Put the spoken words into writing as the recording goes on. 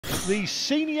The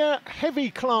senior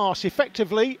heavy class,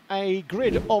 effectively a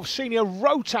grid of senior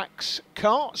ROTAX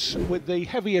karts with the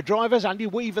heavier drivers. Andy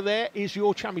Weaver there is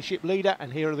your championship leader,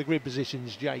 and here are the grid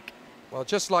positions, Jake. Well,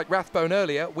 just like Rathbone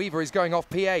earlier, Weaver is going off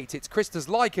P8. It's Christus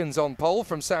Likens on pole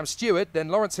from Sam Stewart, then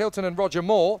Lawrence Hooton and Roger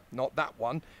Moore, not that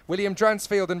one, William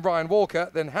Dransfield and Ryan Walker,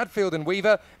 then Hadfield and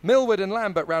Weaver, Millward and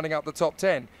Lambert rounding out the top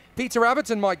 10. Peter Abbott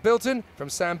and Mike Bilton from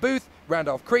Sam Booth,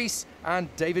 Randolph Crease,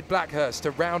 and David Blackhurst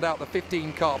to round out the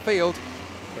 15-car field.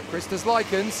 But Christus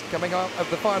Likens coming out of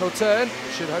the final turn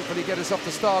should hopefully get us off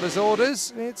the starters'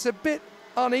 orders. It's a bit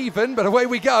uneven, but away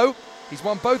we go. He's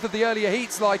won both of the earlier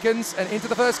heats, Likens, and into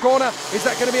the first corner. Is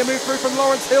that going to be a move through from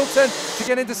Lawrence Hooton to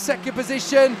get into second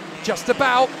position? Just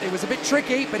about. It was a bit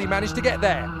tricky, but he managed to get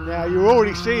there. Now, you're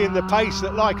already seeing the pace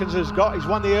that Likens has got. He's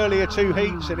won the earlier two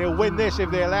heats, and he'll win this if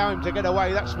they allow him to get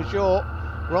away, that's for sure.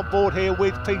 We're on board here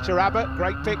with Peter Abbott.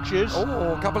 Great pictures.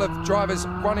 Oh, a couple of drivers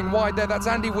running wide there. That's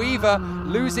Andy Weaver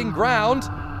losing ground.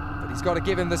 He's got to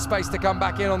give him the space to come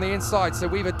back in on the inside, so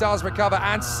Weaver does recover,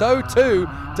 and so too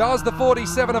does the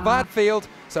 47 of Hadfield.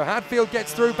 So Hadfield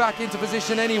gets through back into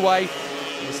position anyway.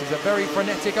 This is a very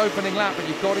frenetic opening lap, but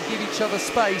you've got to give each other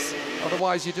space,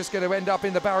 otherwise you're just going to end up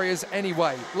in the barriers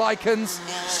anyway. Likens,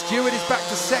 Stewart is back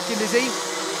to second, is he?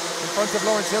 In front of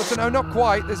Lawrence Hooton. Oh, not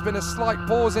quite. There's been a slight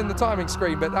pause in the timing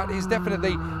screen, but that is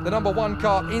definitely the number one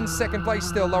car in second place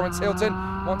still, Lawrence Hooton.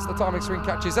 Once the timing screen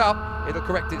catches up, it'll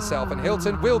correct itself, and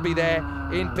Hooton will be there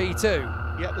in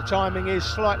P2. Yeah, the timing is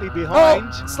slightly behind.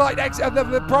 Oh, slight exit.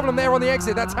 The problem there on the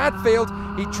exit, that's Hadfield.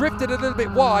 He drifted a little bit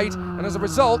wide, and as a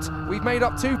result, we've made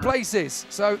up 2 places.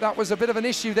 So that was a bit of an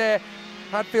issue there.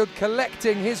 Hadfield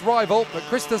collecting his rival, but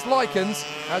Christus Likens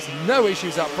has no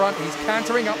issues up front. He's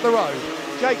cantering up the road.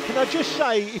 Jake, can I just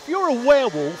say, if you're a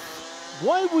werewolf,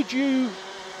 why would you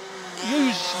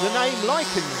use the name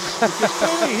Likens? Because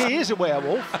clearly he is a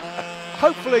werewolf.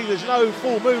 Hopefully there's no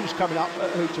full moons coming up at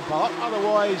Hooton Park,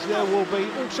 otherwise there will be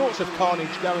all sorts of carnage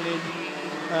going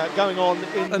on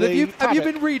in and the have you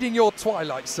been reading your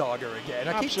Twilight Saga again?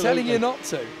 I keep telling you not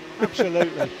to.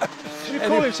 Absolutely. Should he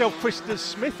call himself Christus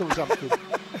Smith or something?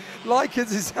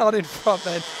 Likens is out in front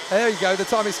then. There you go, the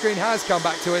timing screen has come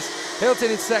back to us. Hooton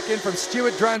in second from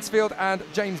Stewart, Dransfield and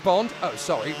James Bond. Oh,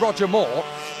 sorry, Roger Moore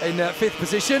in 5th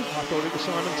position. I thought it was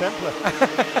Simon Templar.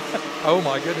 Oh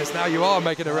my goodness, now you are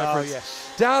making a reference. Oh,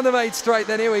 yes. Down the main straight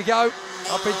then, here we go.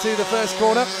 Up into the first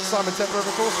corner. Simon Templar, of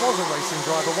course, was a racing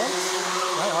driver once.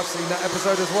 Well, I've seen that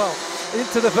episode as well.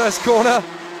 Into the first corner.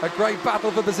 A great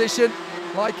battle for position.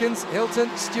 Likens,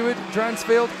 Hooton, Stewart,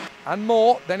 Dransfield and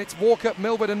Moore. Then it's Walker,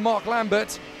 Millward and Mark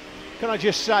Lambert. Can I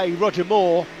just say, Roger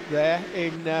Moore there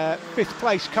in 5th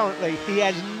place currently, he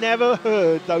has never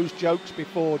heard those jokes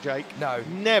before, Jake. No.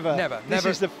 Never. This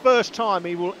is the first time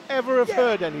he will ever have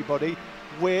heard anybody.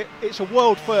 Where it's a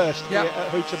world first here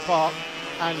at Hooton Park,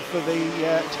 and for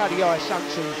the Taddy-Eye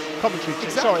Sanson commentary team.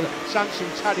 Exactly. Sorry, Sanson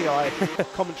Taddy-Eye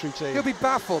commentary team. He'll be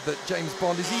baffled that James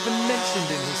Bond is even mentioned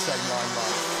in his same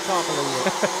limelight. Can't believe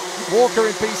it. Walker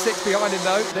in P6 behind him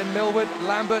though, then Millward,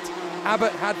 Lambert,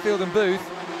 Abbott, Hadfield and Booth.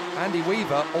 Andy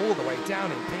Weaver all the way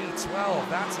down in P12.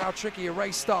 That's how tricky a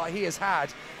race start he has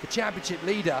had. The championship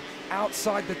leader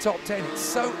outside the top 10. It's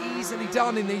so easily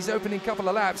done in these opening couple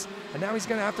of laps, and now he's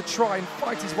going to have to try and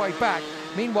fight his way back.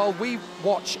 Meanwhile, we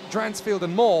watch Dransfield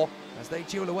and Moore as they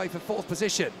duel away for 4th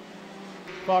position.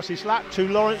 Fastest lap to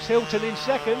Lawrence Hooton in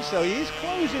second, so he is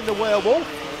closing the werewolf.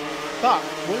 But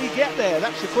will he get there?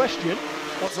 That's the question.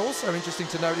 What's also interesting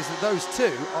to note is that those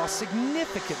two are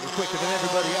significantly quicker than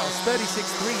everybody else.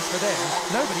 36 threes for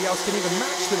them. Nobody else can even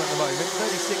match them at the moment.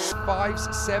 36 5s,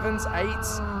 7s,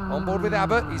 8s. On board with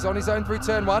Abbott. He's on his own through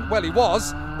turn 1. Well, he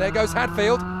was. There goes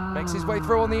Hadfield. Makes his way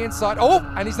through on the inside. Oh,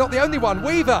 and he's not the only one.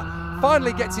 Weaver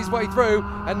finally gets his way through.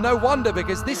 And no wonder,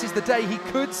 because this is the day he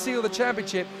could seal the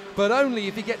championship, but only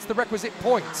if he gets the requisite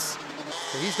points.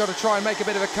 So he's got to try and make a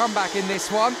bit of a comeback in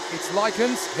this one. It's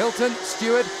Likens, Hooton,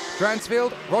 Stewart,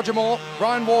 Dransfield, Roger Moore,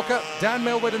 Ryan Walker, Dan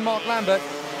Millward and Mark Lambert.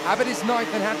 Abbott is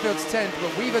 9th and Hadfield's 10th,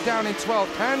 but Weaver down in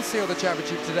 12th can seal the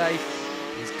championship today.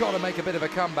 He's got to make a bit of a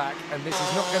comeback, and this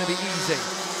is not going to be easy.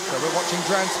 So we're watching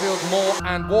Dransfield, Moore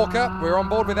and Walker. We're on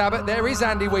board with Abbott. There is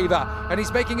Andy Weaver, and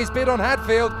he's making his bid on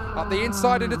Hadfield. Up the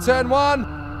inside into turn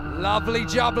 1. Lovely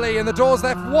jubbly, and the door's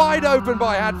left wide open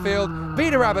by Hadfield.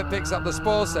 Peter Abbott picks up the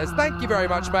spoil, says, thank you very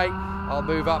much, mate. I'll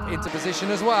move up into position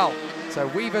as well. So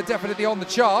Weaver definitely on the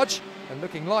charge and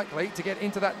looking likely to get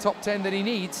into that top 10 that he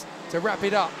needs to wrap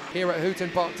it up here at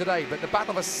Hooton Park today. But the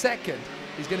battle for second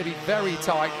is going to be very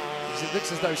tight. because it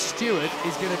looks as though Stewart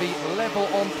is going to be level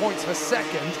on points for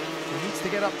second. He needs to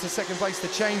get up to second place to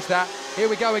change that. Here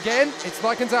we go again. It's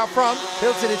Likens out front.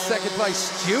 Hooton in second place.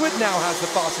 Stewart now has the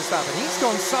fastest lap, and he's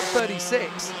gone sub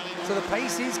 36. So the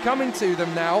pace is coming to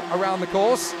them now around the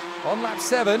course on lap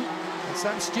 7. And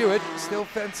Sam Stewart still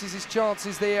fancies his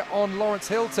chances there on Lawrence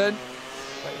Hooton.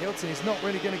 But Hooton is not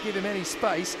really going to give him any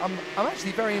space. I'm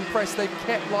actually very impressed they've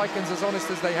kept Likens as honest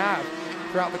as they have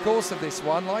throughout the course of this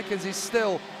one. Likens is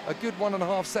still a good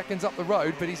 1.5 seconds up the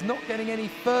road, but he's not getting any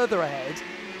further ahead.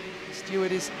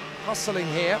 Stewart is hustling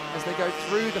here as they go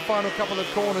through the final couple of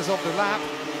corners of the lap.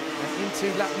 And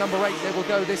into lap number 8 they will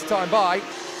go this time by.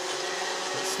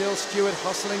 But still Stewart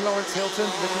hustling Lawrence Hooton,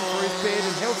 looking for his beard,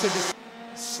 and Hooton just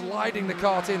sliding the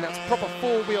kart in. That's proper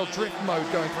four-wheel drift mode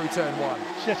going through turn 1.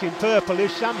 Setting purple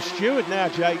is Sam Stewart now,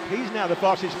 Jake. He's now the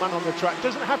fastest man on the track.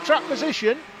 Doesn't have track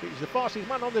position, but he's the fastest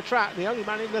man on the track, the only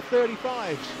man in the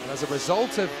 35s. And as a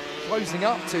result of closing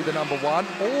up to the number 1,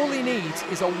 all he needs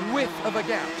is a whiff of a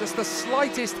gap, just the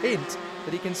slightest hint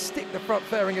that he can stick the front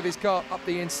fairing of his car up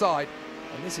the inside.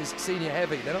 And this is senior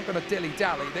heavy. They're not going to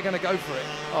dilly-dally. They're going to go for it.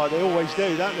 Oh, they always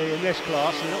do, don't they, in this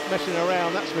class? They're not messing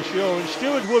around, that's for sure. And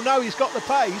Stewart will know he's got the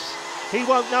pace. He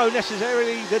won't know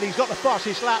necessarily that he's got the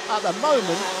fastest lap at the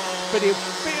moment, but he'll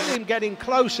feel him getting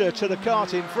closer to the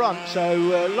kart in front. So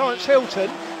Lawrence Hooton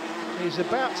is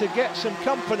about to get some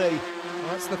company. Well,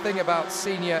 that's the thing about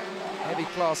senior heavy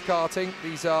class karting.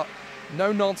 These are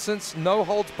no nonsense, no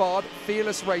holds barred,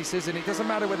 fearless races, and it doesn't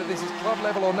matter whether this is club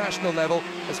level or national level.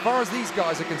 As far as these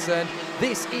guys are concerned,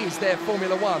 this is their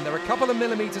Formula One. They're a couple of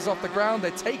millimetres off the ground.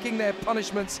 They're taking their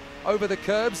punishments over the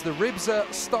curbs. The ribs are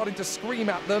starting to scream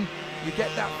at them. You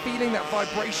get that feeling, that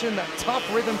vibration, that tough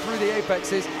rhythm through the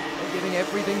apexes. They're giving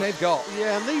everything they've got.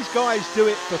 Yeah, and these guys do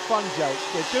it for fun, Jake.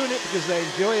 They're doing it because they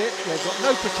enjoy it. They've got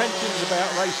no pretensions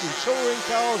about racing touring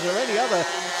cars or any other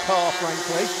car,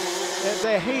 frankly.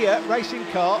 They're here racing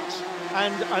karts,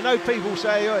 and I know people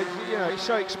say, oh, you know, it's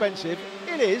so expensive.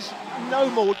 It is. No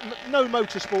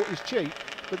motorsport is cheap,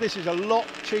 but this is a lot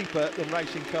cheaper than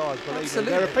racing cars, believe me.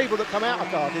 There are people that come out of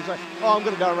karting and say, oh, I'm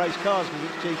going to go and race cars because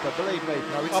it's cheaper. Believe me,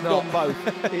 no, it's I've not. done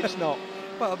both. It's not.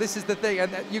 Well, this is the thing,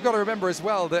 and you've got to remember as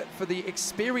well that for the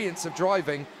experience of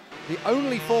driving, the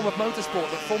only form of motorsport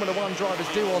that Formula One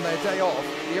drivers do on their day off,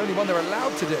 the only one they're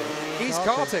allowed to do, is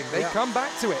karting. They come back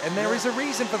to it, and there is a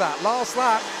reason for that. Last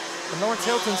lap, and Lawrence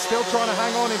Hooton still trying to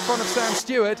hang on in front of Sam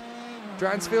Stewart.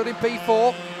 Dransfield in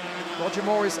P4. Roger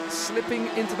Moore is slipping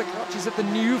into the clutches of the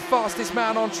new fastest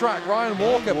man on track. Ryan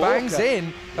Walker bangs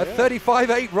in at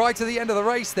 35.8 right to the end of the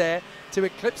race there to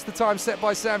eclipse the time set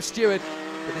by Sam Stewart.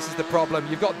 But this is the problem.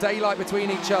 You've got daylight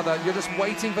between each other. You're just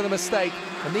waiting for the mistake.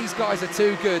 And these guys are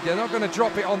too good. They're not going to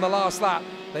drop it on the last lap.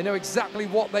 They know exactly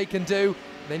what they can do.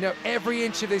 They know every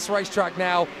inch of this racetrack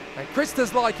now. And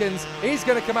Christos Likens is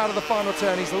going to come out of the final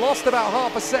turn. He's lost about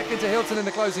half a second to Hooton in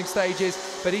the closing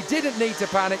stages, but he didn't need to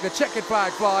panic. The checkered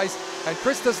flag flies, and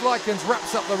Christos Likens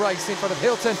wraps up the race in front of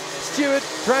Hooton, Stewart,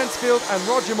 Dransfield and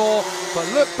Roger Moore.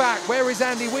 But look back, where is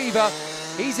Andy Weaver?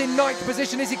 He's in 9th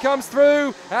position as he comes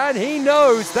through, and he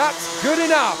knows that's good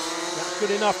enough. That's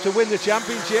good enough to win the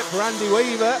championship for Andy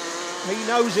Weaver. He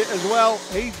knows it as well.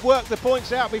 He's worked the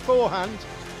points out beforehand,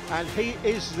 and he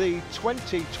is the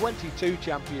 2022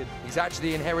 champion. He's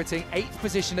actually inheriting 8th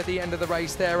position at the end of the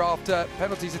race there after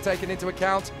penalties are taken into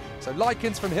account. So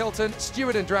Likens from Hooton,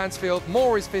 Stewart and Dransfield,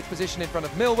 Moore is 5th position in front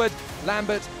of Millward,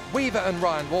 Lambert, Weaver and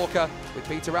Ryan Walker, with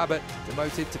Peter Abbott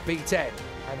demoted to P10.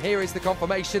 And here is the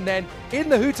confirmation then. In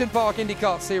the Hooton Park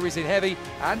Indikart Series in heavy,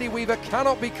 Andy Weaver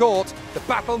cannot be caught. The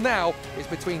battle now is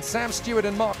between Sam Stewart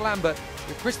and Mark Lambert,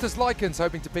 with Christos Likens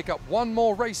hoping to pick up one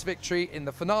more race victory in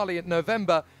the finale in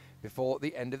November before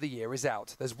the end of the year is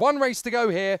out. There's one race to go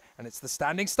here, and it's the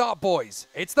standing start, boys.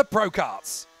 It's the Pro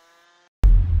Karts.